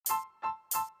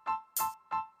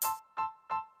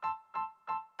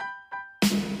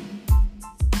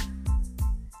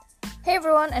Hey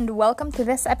everyone, and welcome to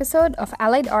this episode of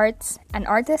Allied Arts, an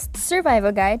artist's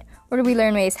survival guide, where we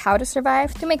learn ways how to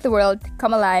survive to make the world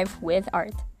come alive with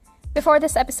art. Before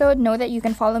this episode, know that you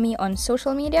can follow me on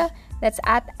social media, that's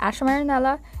at Asha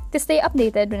Marinella, to stay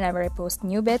updated whenever I post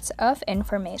new bits of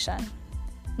information.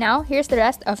 Now, here's the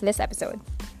rest of this episode.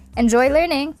 Enjoy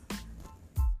learning!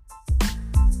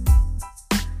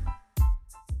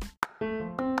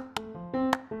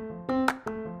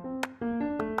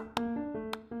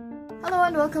 Hello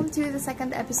and welcome to the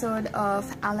second episode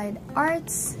of Allied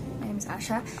Arts. My name is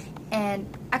Asha, and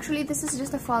actually this is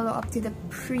just a follow-up to the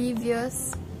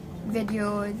previous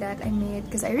video that I made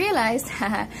because I realized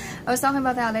I was talking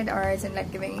about the Allied Arts and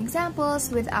like giving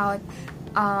examples without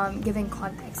giving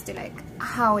context to like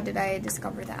how did I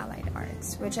discover the Allied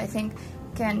Arts, which I think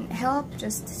can help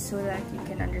just so that you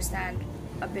can understand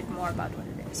a bit more about what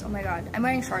it is. Oh my god, I'm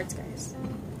wearing shorts, guys.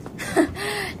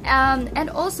 And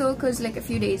also because like a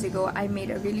few days ago I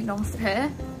made a really long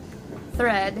thread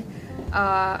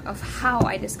of how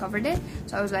I discovered it,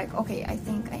 so I was like, okay, I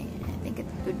think it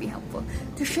would be helpful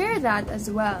to share that as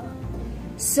well.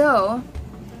 So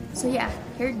yeah,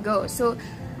 here it goes. So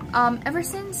ever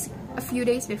since a few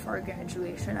days before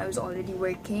graduation, I was already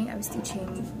working. I was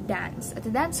teaching dance at a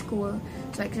dance school,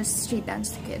 so like just street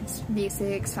dance to kids,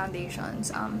 basics,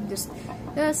 foundations, just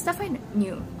the stuff I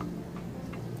knew.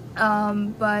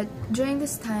 But during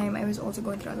this time, I was also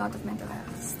going through a lot of mental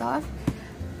health stuff.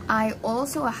 I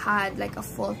also had like a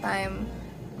full-time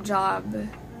job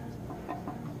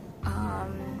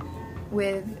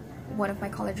with one of my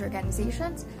college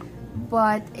organizations,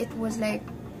 but it wasn't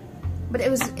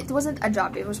a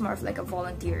job. It was more of like a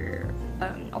volunteer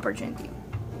opportunity.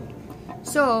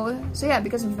 So yeah,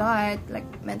 because of that,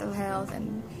 like mental health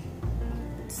and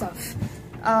stuff,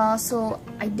 so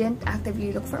I didn't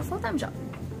actively look for a full-time job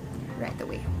right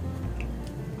away.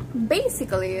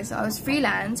 Basically, so I was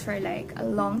freelance for like a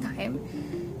long time,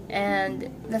 and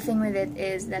the thing with it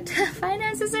is that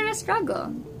finances are a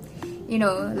struggle. You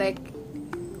know, like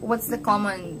what's the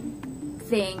common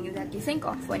thing that you think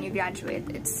of when you graduate?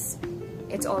 It's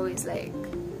always like,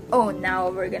 oh,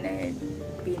 now we're gonna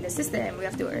be in the system, we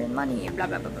have to earn money, blah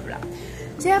blah blah blah blah.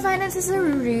 So yeah, finances is a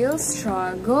real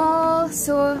struggle.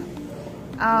 So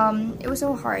it was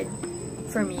so hard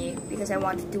for me because I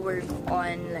wanted to work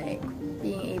on like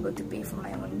being able to pay for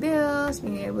my own bills,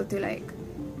 being able to like,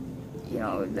 you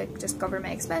know, like just cover my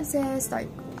expenses, start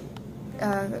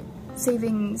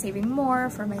saving more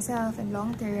for myself and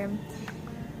long term.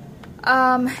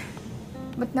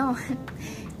 But no,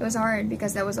 it was hard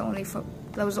because that was the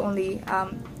only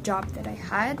job that I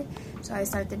had. So I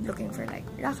started looking for like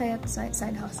rackets,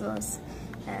 side hustles,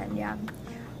 and yeah.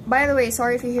 By the way,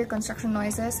 sorry if you hear construction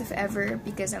noises, if ever,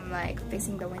 because I'm like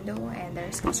facing the window and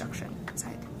there's construction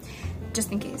outside.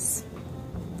 Just in case,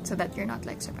 so that you're not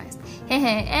like surprised.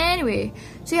 Anyway,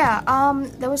 so yeah,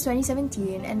 that was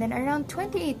 2017, and then around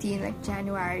 2018, like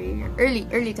January, early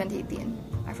 2018,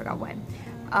 I forgot when,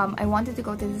 I wanted to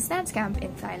go to this dance camp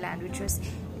in Thailand, which was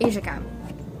Asia Camp.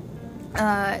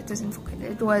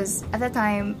 It was at the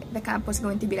time the camp was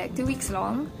going to be like 2 weeks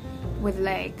long, with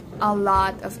like a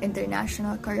lot of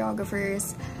international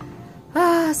choreographers.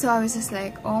 So I was just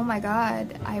like, oh my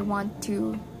god, I want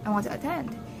to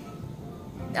attend.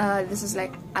 This was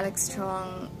like Alex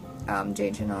Strong,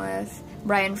 Jade Chenoweth,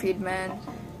 Brian Friedman,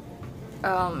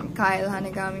 Kyle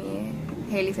Hanagami,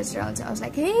 Hayley Fitzgerald. So I was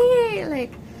like, hey,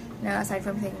 like, you know, aside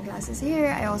from taking classes here,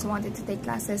 I also wanted to take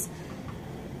classes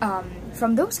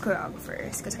from those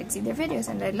choreographers because I'd see their videos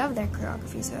and I love their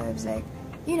choreography. So I was like,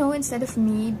 you know, instead of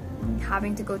me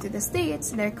having to go to the States,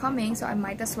 they're coming, so I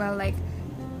might as well like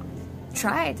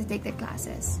try to take the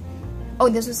classes. Oh,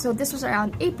 this was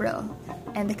around April,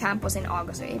 and the camp was in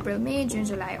August. So April, May, June,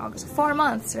 July, August, 4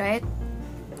 months, right?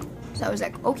 So I was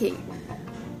like, okay,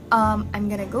 I'm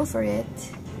gonna go for it.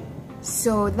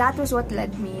 So that was what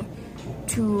led me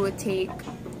to take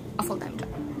a full-time job.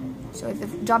 So the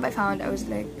job I found, I was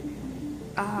like,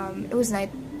 it was night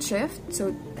shift,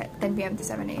 so 10 p.m. to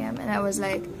 7 a.m. and I was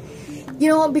like, you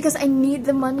know, because I need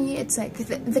the money. It's like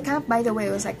the camp, by the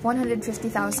way, was like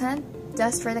 150,000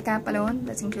 just for the camp alone.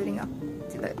 That's including up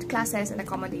to the classes and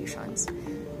accommodations,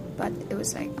 but it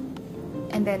was like,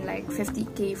 and then like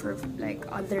 50k for like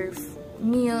other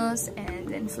meals and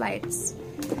then flights.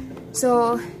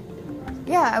 So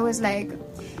yeah, I was like,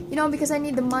 you know, because I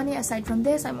need the money. Aside from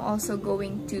this, I'm also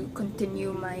going to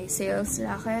continue my sales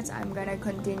rackets. I'm gonna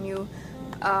continue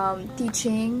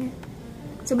teaching.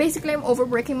 So basically, I'm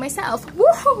overworking myself.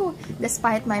 Woohoo!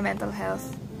 Despite my mental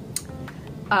health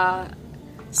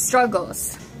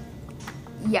struggles.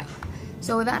 Yeah.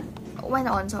 So that went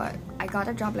on. So I got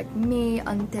a job like May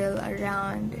until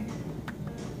around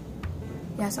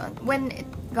yeah, so when it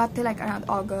got to like around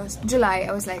August, July,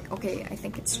 I was like, okay, I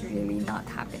think it's really not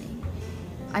happening.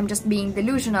 I'm just being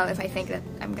delusional if I think that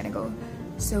I'm gonna go.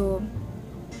 So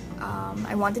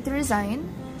I wanted to resign,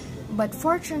 but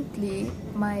fortunately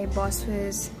my boss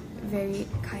was very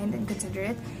kind and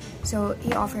considerate, so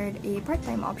he offered a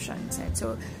part-time option instead.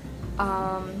 So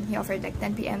he offered like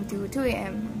 10 p.m. to 2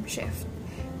 a.m. shift,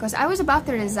 because I was about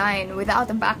to resign without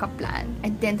a backup plan. I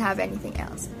didn't have anything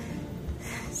else.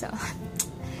 So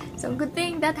good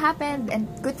thing that happened, and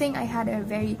good thing I had a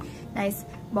very nice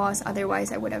boss.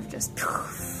 Otherwise I would have just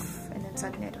and then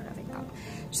suddenly I don't have income.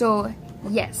 So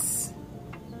yes,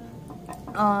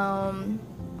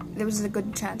 there was a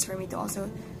good chance for me to also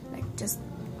like just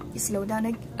slow down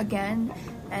again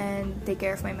and take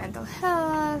care of my mental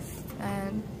health.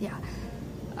 And yeah,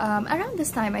 around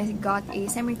this time I got a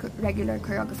semi-regular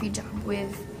choreography job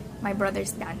with my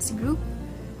brother's dance group.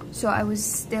 So I was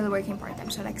still working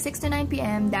part-time, so like 6 to 9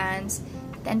 p.m. dance,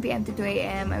 10 p.m. to 2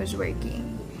 a.m. I was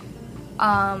working.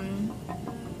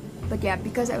 But yeah,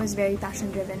 because I was very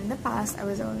passion-driven in the past, I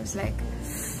was always like,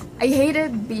 I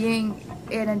hated being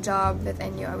in a job that I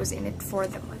knew I was in it for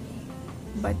the money.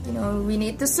 But you know, we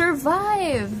need to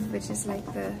survive, which is like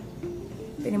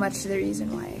pretty much the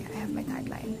reason why I have my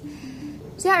tagline.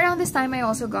 So yeah, around this time I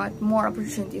also got more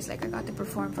opportunities. Like I got to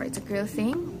perform for It's a Girl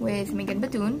Thing with Megan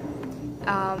Batoon.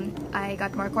 I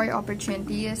got more choreo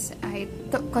opportunities. I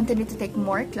continued to take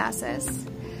more classes,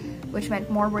 which meant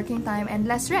more working time and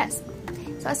less rest.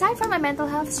 So aside from my mental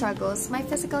health struggles, my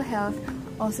physical health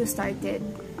also started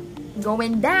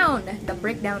going down. The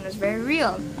breakdown was very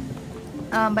real.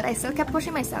 But I still kept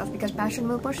pushing myself because passion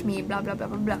will push me, blah blah blah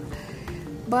blah blah.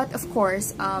 But of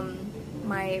course,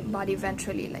 my body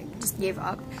eventually like just gave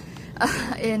up.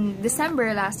 In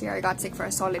December last year, I got sick for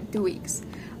a solid 2 weeks.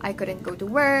 I couldn't go to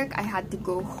work. I had to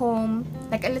go home.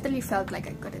 Like I literally felt like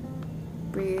I couldn't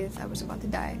breathe. I was about to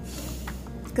die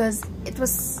because it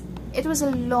was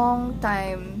a long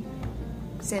time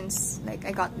since like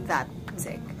I got that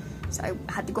sick. So I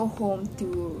had to go home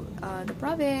to the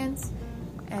province,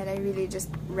 and I really just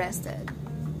rested.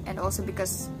 And also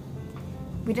because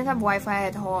we didn't have Wi-Fi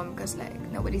at home, because like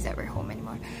nobody's ever home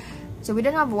anymore. So we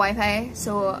didn't have Wi-Fi,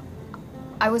 so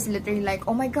I was literally like,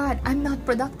 oh my god, I'm not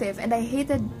productive, and I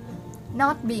hated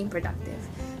not being productive.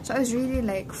 So I was really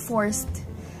like forced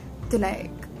to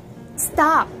like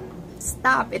stop.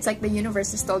 It's like the universe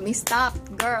just told me, stop,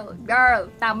 girl,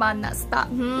 tama na, stop.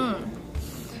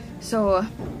 So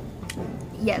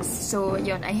yes, so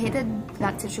yun, I hated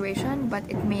that situation, but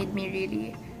it made me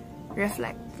really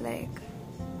reflect, like,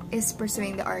 is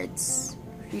pursuing the arts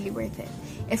really worth it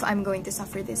if I'm going to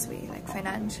suffer this way, like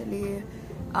financially,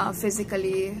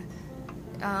 physically?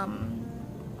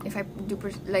 If I do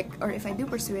if I do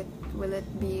pursue it, will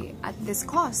it be at this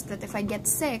cost that if I get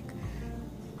sick,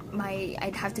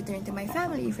 I'd have to turn to my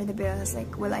family for the bills?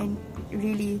 Like, will I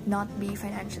really not be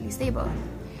financially stable?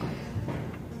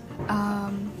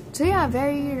 So yeah,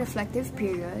 very reflective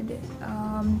period.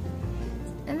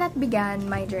 And that began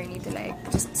my journey to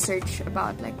like just search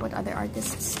about like what other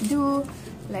artists do,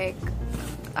 like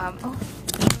yeah,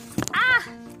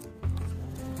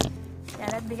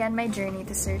 that began my journey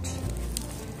to search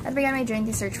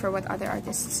for what other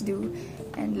artists do.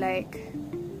 And like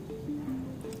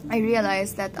I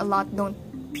realized that a lot don't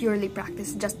purely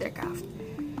practice just their craft.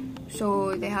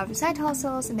 So they have side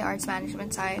hustles in the arts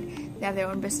management side, they have their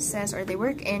own businesses, or they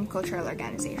work in cultural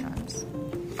organizations.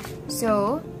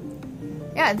 So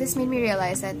yeah, this made me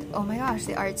realize that, oh my gosh,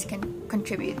 the arts can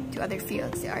contribute to other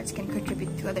fields, the arts can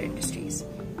contribute to other industries,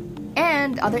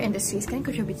 and other industries can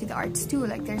contribute to the arts too.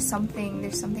 Like there's something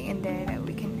in there that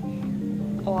we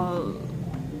can all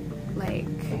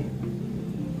like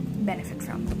benefit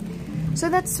from. So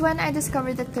that's when I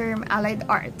discovered the term allied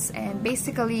arts, and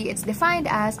basically it's defined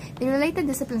as the related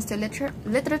disciplines to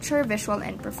literature, visual,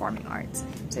 and performing arts.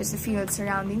 So it's the field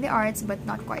surrounding the arts but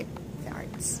not quite the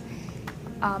arts.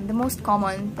 The most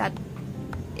common that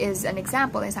is an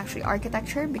example is actually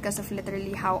architecture, because of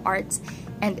literally how arts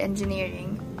and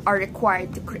engineering are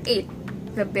required to create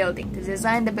the building, to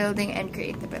design the building and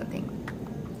create the building.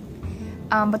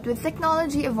 But with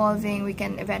technology evolving, we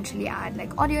can eventually add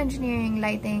like audio engineering,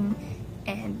 lighting,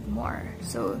 and more.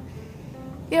 So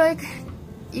you know,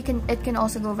 it can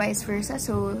also go vice versa.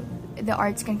 So the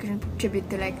arts can contribute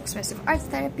to like expressive arts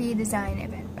therapy, design,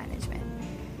 event management.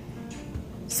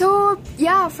 So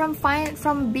yeah,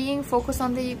 from being focused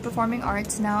on the performing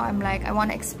arts, now I'm like, I want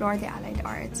to explore the allied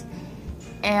arts,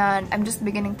 and I'm just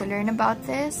beginning to learn about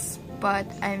this, but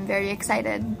I'm very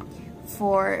excited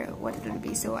for what it will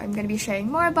be. So I'm gonna be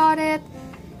sharing more about it,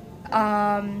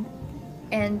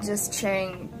 and just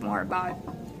sharing more about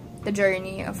the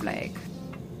journey of like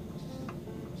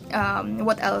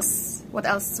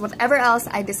whatever else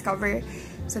I discover,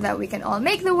 so that we can all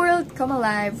make the world come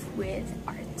alive with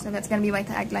art. So that's gonna be my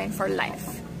tagline for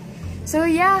life. So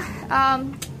yeah,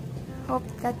 hope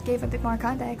that gave a bit more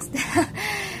context.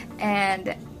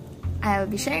 And I'll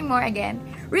be sharing more again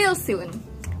real soon.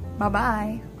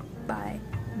 Bye-bye. Bye.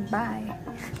 Bye.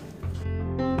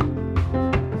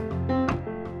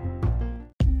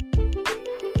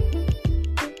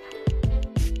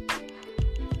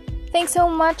 Thanks so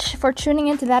much for tuning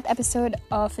into that episode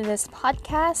of this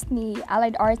podcast, the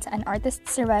Allied Arts and Artist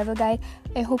Survival Guide.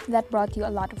 I hope that brought you a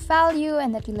lot of value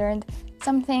and that you learned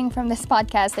something from this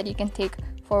podcast that you can take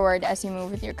forward as you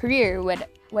move with your career, with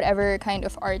whatever kind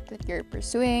of art that you're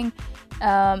pursuing.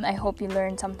 I hope you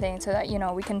learned something so that,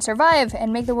 we can survive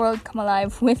and make the world come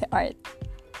alive with art.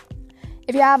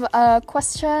 If you have a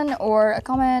question or a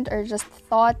comment or just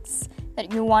thoughts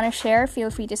that you want to share, feel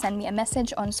free to send me a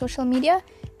message on social media.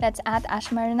 That's at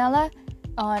Asha Marinella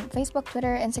on Facebook,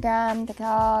 Twitter, Instagram,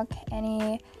 TikTok,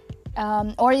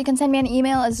 or you can send me an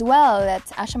email as well.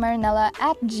 That's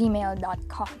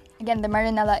ashamarinella@gmail.com. Again, the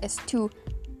Marinella has two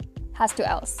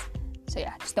L's. So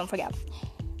yeah, just don't forget.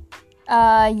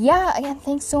 Again,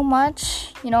 thanks so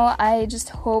much. I just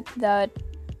hope that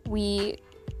we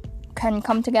can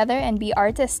come together and be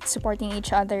artists supporting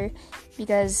each other,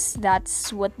 because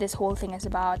that's what this whole thing is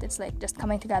about. It's like just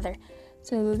coming together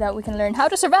so that we can learn how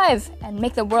to survive and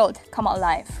make the world come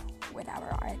alive with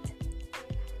our art.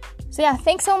 So yeah,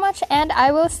 thanks so much, and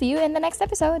I will see you in the next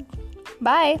episode.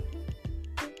 Bye!